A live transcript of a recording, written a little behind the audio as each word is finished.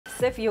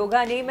सिर्फ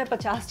योगा नहीं, मैं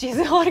 50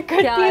 चीजें और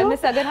करती हूँ।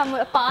 मिस अगर हम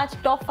 5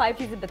 टॉप 5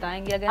 चीजें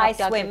बताएंगे अगर I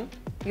swim.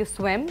 You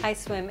swim? I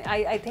swim.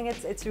 I think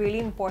it's really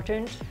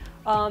important.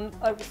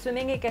 और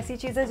स्विमिंग एक ऐसी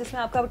चीज़ है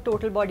जिसमें आपका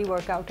टोटल बॉडी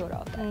वर्कआउट हो रहा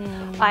होता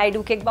है. I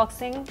do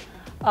kickboxing.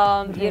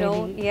 You know,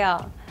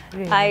 yeah.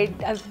 Really?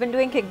 I've been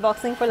doing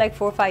kickboxing for like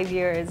 4-5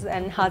 years,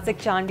 and Hazik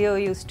Chandio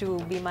used to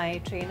be my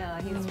trainer.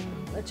 He's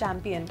a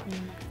champion.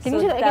 Can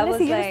you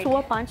just throw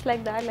a punch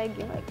like that, like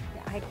you know?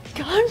 I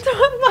can't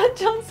throw a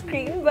punch on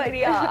screen, but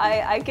yeah,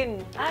 I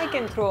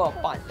can throw a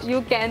punch.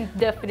 You can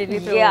definitely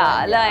throw.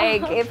 Yeah,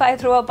 like if I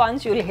throw a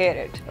punch, you'll hear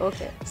it.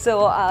 Okay. So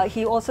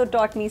he also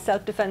taught me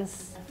self-defense.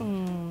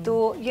 तो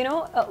you know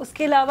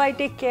उसके अलावा I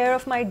take care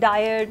of my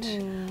diet.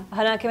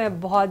 हालांकि मैं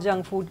बहुत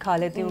junk food खा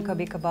लेती हूँ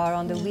कभी कभार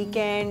on the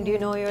weekend. You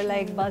know you're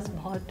like बस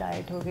बहुत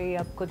डाइट हो गई,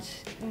 अब कुछ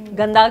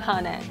गंदा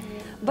खाना है.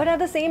 But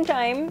at the same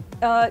time,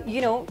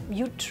 you know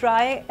you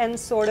try and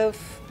sort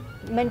of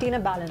maintain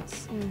a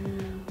balance.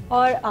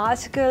 और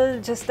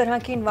आजकल जिस तरह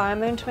की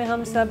environment में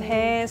हम सब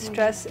हैं,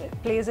 stress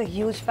plays a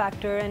huge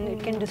factor and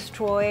it can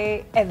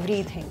destroy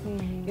everything.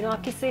 You know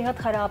आपकी सेहत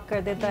ख़राब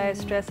कर देता है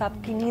stress,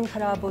 आपकी नींद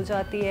ख़राब हो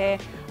जाती है,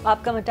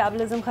 आपका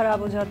metabolism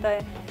ख़राब हो जाता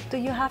है. तो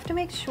you have to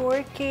make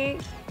sure कि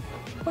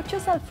put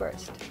yourself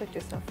first. Put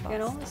yourself first. You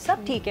know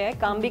सब ठीक है,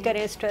 काम भी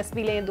करें, stress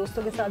भी लें,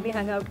 दोस्तों के साथ भी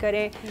hang out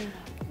करें,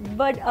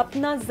 but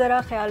अपना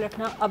ज़रा ख्याल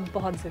रखना अब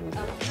बहुत ज़रूरी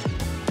है.